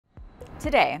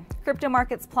Today, crypto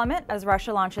markets plummet as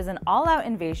Russia launches an all-out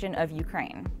invasion of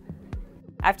Ukraine.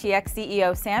 FTX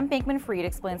CEO Sam Bankman-Fried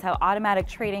explains how automatic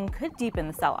trading could deepen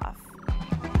the sell-off.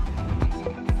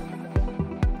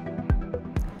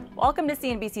 Welcome to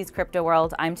CNBC's Crypto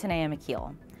World. I'm Tanea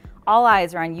McKeel. All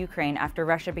eyes are on Ukraine after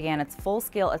Russia began its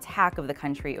full-scale attack of the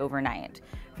country overnight.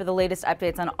 For the latest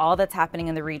updates on all that's happening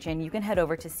in the region, you can head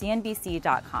over to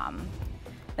CNBC.com.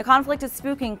 The conflict is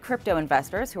spooking crypto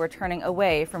investors who are turning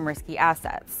away from risky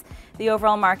assets. The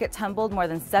overall market tumbled more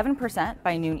than 7%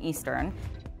 by noon Eastern.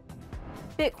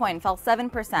 Bitcoin fell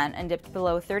 7% and dipped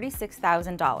below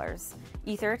 $36,000.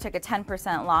 Ether took a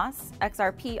 10% loss.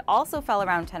 XRP also fell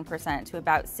around 10% to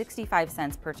about 65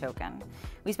 cents per token.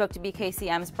 We spoke to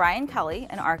BKCM's Brian Kelly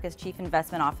and Arca's Chief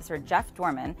Investment Officer Jeff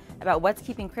Dorman about what's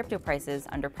keeping crypto prices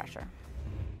under pressure.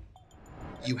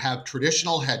 You have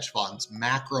traditional hedge funds,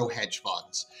 macro hedge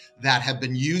funds, that have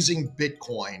been using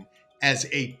Bitcoin as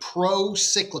a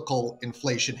pro-cyclical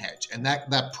inflation hedge. And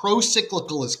that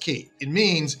pro-cyclical is key. It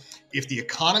means if the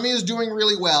economy is doing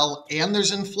really well and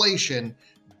there's inflation,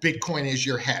 Bitcoin is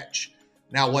your hedge.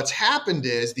 Now, what's happened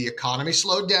is the economy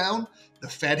slowed down. The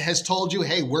Fed has told you,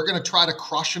 hey, we're going to try to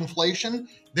crush inflation.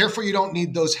 Therefore, you don't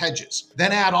need those hedges.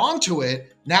 Then add on to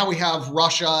it, now we have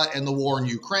Russia and the war in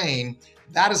Ukraine.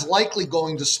 That is likely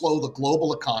going to slow the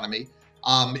global economy.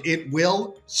 It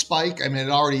will spike. I mean, it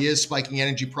already is spiking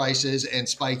energy prices and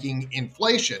spiking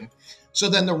inflation. So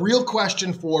then the real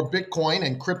question for Bitcoin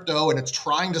and crypto, and it's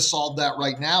trying to solve that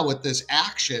right now with this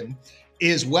action,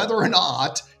 is whether or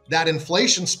not that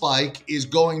inflation spike is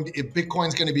if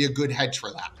Bitcoin's going to be a good hedge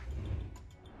for that.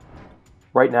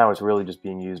 Right now, it's really just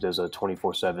being used as a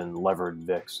 24/7 levered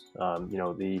VIX.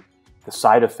 The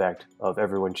side effect of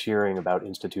everyone cheering about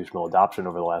institutional adoption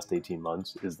over the last 18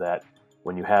 months is that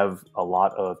when you have a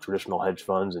lot of traditional hedge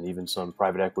funds and even some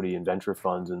private equity and venture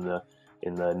funds in the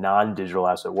non-digital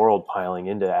asset world piling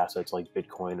into assets like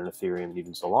Bitcoin and Ethereum and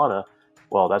even Solana,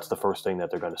 well, that's the first thing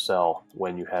that they're going to sell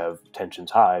when you have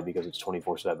tensions high because it's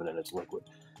 24/7 and it's liquid.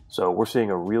 So we're seeing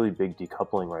a really big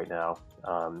decoupling right now.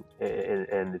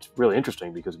 And it's really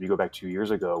interesting because if you go back 2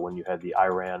 years ago when you had the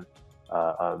Iran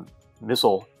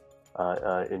missile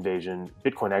invasion,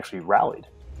 Bitcoin actually rallied.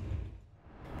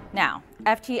 Now,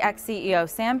 FTX CEO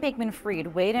Sam Bankman-Fried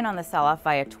weighed in on the sell-off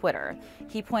via Twitter.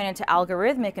 He pointed to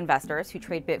algorithmic investors who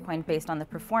trade Bitcoin based on the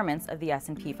performance of the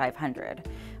S&P 500.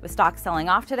 With stocks selling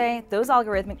off today, those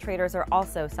algorithmic traders are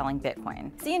also selling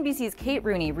Bitcoin. CNBC's Kate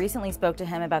Rooney recently spoke to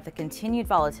him about the continued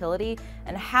volatility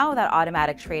and how that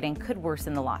automatic trading could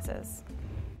worsen the losses.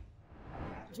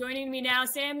 Joining me now,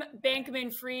 Sam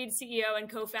Bankman-Fried, CEO and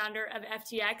co-founder of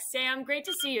FTX. Sam, great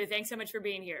to see you. Thanks so much for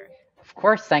being here. Of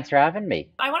course. Thanks for having me.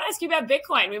 I want to ask you about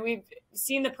Bitcoin. I mean, we've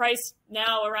seen the price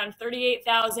now around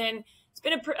 38,000. It's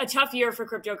been a tough year for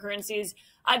cryptocurrencies.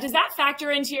 Does that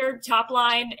factor into your top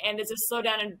line? And is a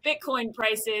slowdown in Bitcoin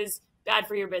prices bad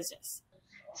for your business?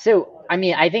 So, I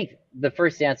mean, I think the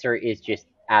first answer is just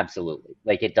absolutely.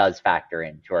 Like, it does factor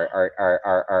into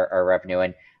our revenue.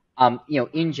 And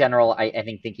in general, I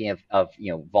think thinking of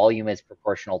volume as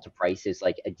proportional to price is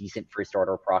like a decent first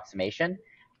order approximation.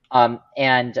 And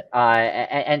so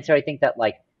I think that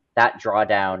that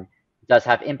drawdown does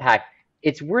have impact.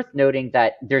 It's worth noting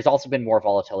that there's also been more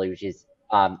volatility, which is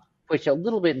pushed a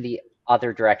little bit in the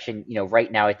other direction.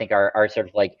 Right now, I think our sort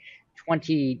of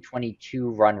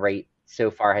 2022 run rate so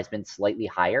far has been slightly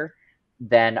higher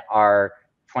than our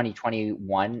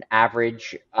 2021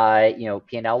 average,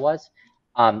 P&L was.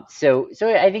 So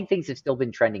I think things have still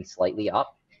been trending slightly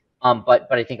up, but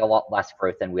I think a lot less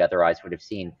growth than we otherwise would have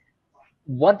seen.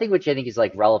 One thing which I think is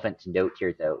relevant to note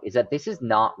here, though, is that this is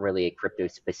not really a crypto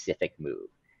specific move.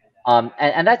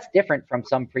 And that's different from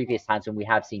some previous times when we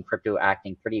have seen crypto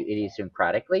acting pretty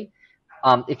idiosyncratically.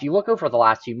 If you look over the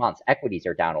last few months, equities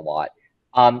are down a lot.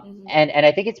 And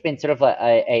I think it's been sort of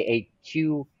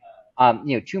two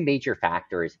major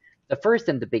factors. The first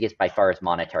and the biggest by far is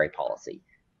monetary policy.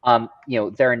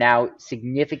 There are now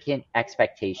significant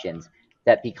expectations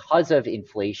that because of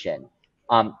inflation,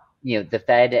 the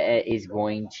Fed is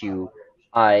going to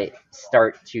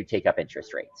start to take up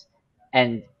interest rates,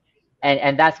 and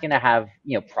that's going to have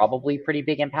probably pretty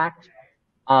big impact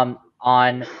on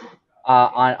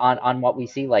what we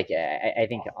see. I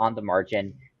think on the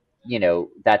margin,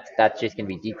 that's just going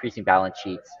to be decreasing balance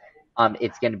sheets.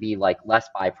 It's going to be less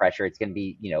buy pressure. It's going to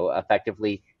be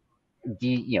effectively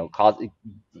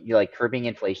curbing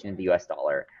inflation in the U.S.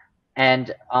 dollar, and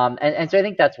so I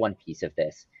think that's one piece of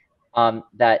this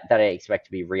that I expect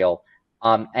to be real.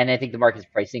 And I think the market's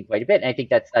pricing quite a bit. And I think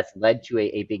that's led to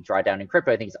a big drawdown in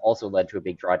crypto. I think it's also led to a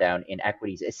big drawdown in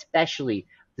equities, especially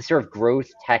the sort of growth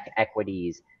tech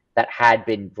equities that had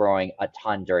been growing a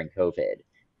ton during COVID.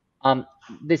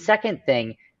 The second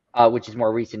thing, which is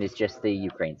more recent, is just the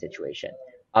Ukraine situation,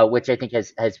 which I think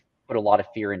has put a lot of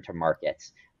fear into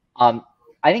markets. I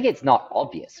think it's not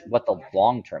obvious what the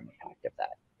long-term impact of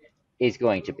that is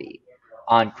going to be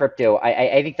on crypto.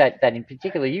 I think that in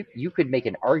particular, you could make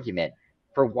an argument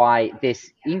for why this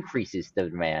increases the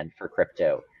demand for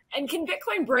crypto. And can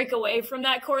Bitcoin break away from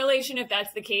that correlation if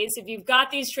that's the case? If you've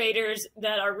got these traders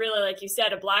that are really, like you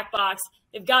said, a black box,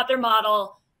 they've got their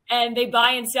model and they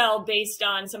buy and sell based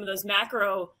on some of those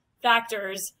macro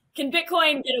factors, can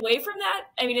Bitcoin get away from that?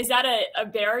 I mean, is that a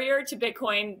barrier to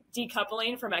Bitcoin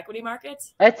decoupling from equity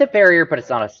markets? It's a barrier, but it's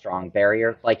not a strong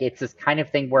barrier. Like, it's this kind of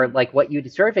thing where, like, what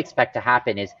you'd sort of expect to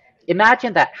happen is,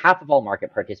 imagine that half of all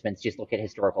market participants just look at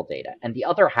historical data, and the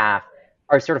other half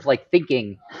are sort of like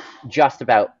thinking just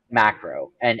about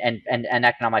macro and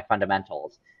economic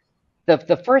fundamentals.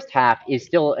 The first half is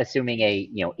still assuming a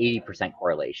 80%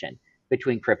 correlation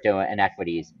between crypto and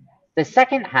equities. The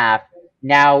second half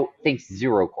now thinks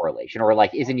zero correlation, or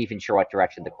like isn't even sure what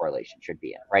direction the correlation should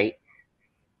be in, right?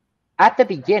 At the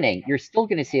beginning, you're still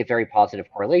going to see a very positive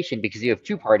correlation because you have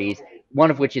two parties,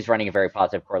 one of which is running a very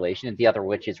positive correlation and the other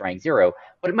which is running zero,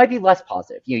 but it might be less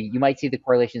positive. You might see the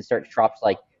correlation start to drop to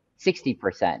like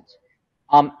 60%.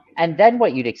 And then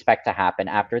what you'd expect to happen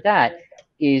after that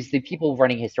is the people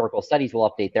running historical studies will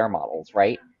update their models,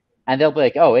 right? And they'll be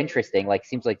like, oh, interesting, like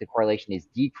seems like the correlation is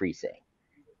decreasing,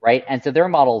 right? And so their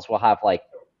models will have like,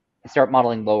 start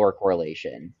modeling lower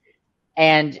correlation.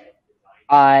 And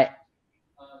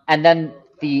then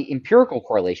the empirical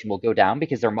correlation will go down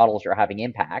because their models are having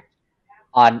impact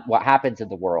on what happens in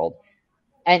the world.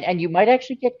 And you might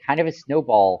actually get kind of a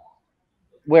snowball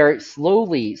where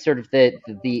slowly sort of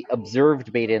the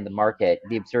observed beta in the market,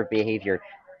 the observed behavior,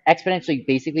 exponentially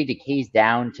basically decays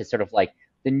down to sort of like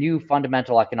the new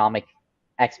fundamental economic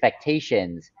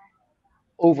expectations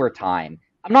over time.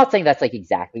 I'm not saying that's like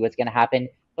exactly what's going to happen,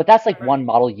 but that's like one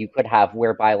model you could have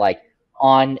whereby like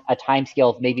on a time scale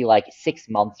of maybe like 6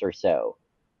 months or so,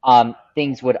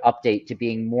 things would update to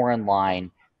being more in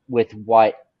line with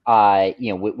what,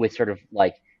 with sort of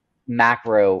like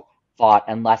macro thought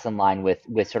and less in line with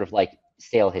sort of like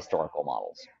stale historical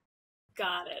models.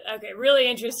 Got it. Okay, really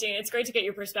interesting. It's great to get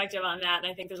your perspective on that.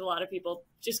 And I think there's a lot of people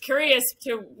just curious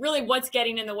to really what's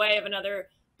getting in the way of another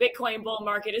Bitcoin bull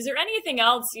market. Is there anything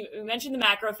else? You mentioned the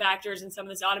macro factors and some of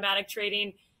this automatic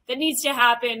trading that needs to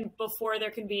happen before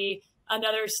there can be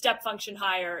another step function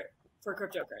higher for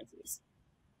cryptocurrencies.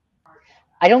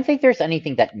 I don't think there's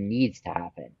anything that needs to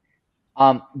happen.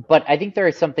 But I think there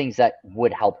are some things that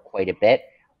would help quite a bit.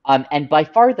 And by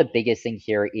far the biggest thing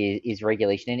here is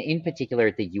regulation, and in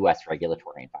particular, the US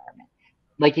regulatory environment.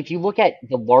 Like if you look at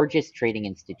the largest trading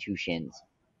institutions,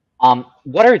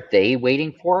 what are they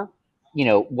waiting for?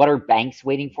 What are banks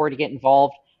waiting for to get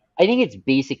involved? I think it's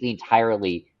basically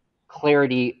entirely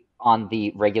clarity on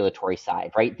the regulatory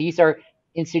side, right? These are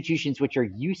institutions which are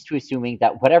used to assuming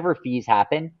that whatever fees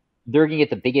happen, they're going to get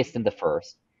the biggest and the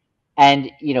first. And,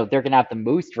 they're going to have the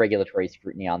most regulatory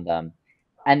scrutiny on them.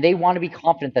 And they want to be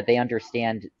confident that they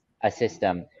understand a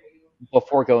system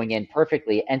before going in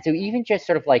perfectly. And so even just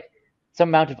sort of like some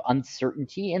amount of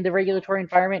uncertainty in the regulatory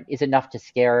environment is enough to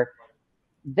scare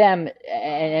them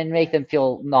and make them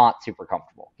feel not super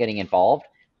comfortable getting involved.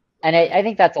 And I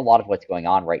think that's a lot of what's going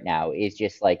on right now is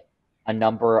just like a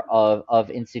number of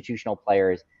institutional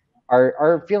players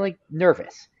are feeling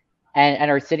nervous and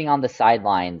are sitting on the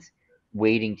sidelines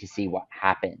waiting to see what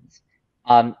happens.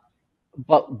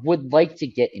 But would like to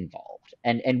get involved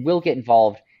and will get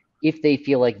involved if they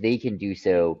feel like they can do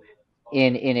so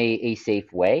in a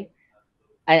safe way.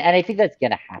 And I think that's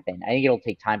going to happen. I think it'll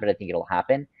take time, but I think it'll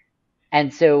happen.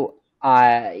 And so,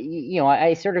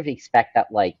 I sort of expect that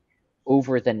like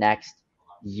over the next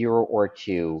year or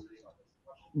two,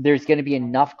 there's going to be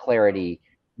enough clarity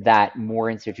that more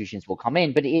institutions will come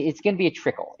in, but it's going to be a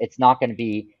trickle. It's not going to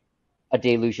be a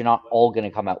deluge. You're not all going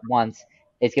to come at once.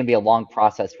 It's going to be a long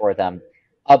process for them.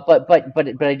 But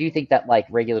I do think that like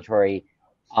regulatory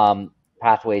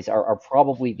pathways are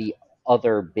probably the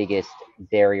other biggest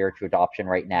barrier to adoption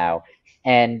right now.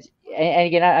 And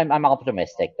again, I'm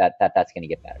optimistic that that's going to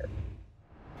get better.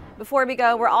 Before we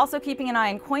go, we're also keeping an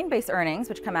eye on Coinbase earnings,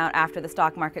 which come out after the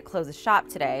stock market closes shop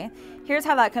today. Here's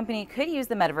how that company could use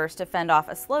the metaverse to fend off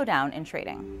a slowdown in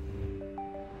trading.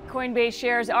 Coinbase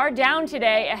shares are down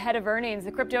today ahead of earnings.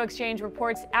 The crypto exchange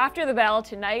reports after the bell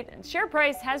tonight, and share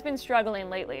price has been struggling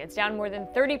lately. It's down more than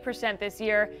 30% this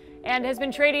year and has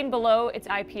been trading below its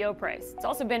IPO price. It's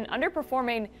also been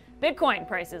underperforming Bitcoin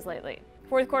prices lately.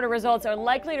 Fourth quarter results are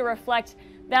likely to reflect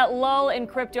that lull in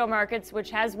crypto markets, which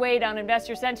has weighed on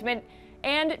investor sentiment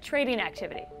and trading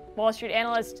activity. Wall Street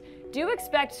analysts do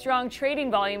expect strong trading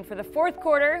volume for the fourth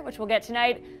quarter, which we'll get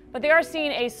tonight, but they are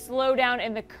seeing a slowdown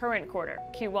in the current quarter,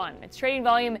 Q1. Its trading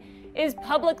volume is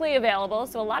publicly available,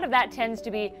 so a lot of that tends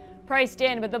to be priced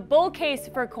in, but the bull case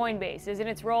for Coinbase is in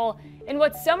its role in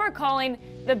what some are calling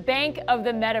the bank of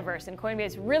the metaverse, and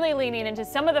Coinbase really leaning into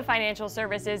some of the financial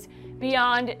services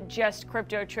beyond just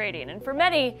crypto trading. And for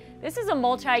many, this is a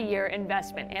multi-year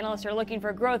investment. Analysts are looking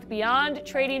for growth beyond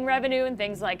trading revenue and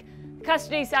things like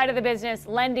custody side of the business,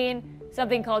 lending,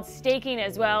 something called staking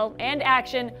as well, and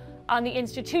action on the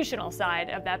institutional side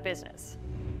of that business.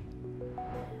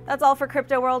 That's all for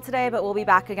Crypto World today, but we'll be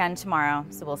back again tomorrow,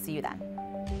 so we'll see you then.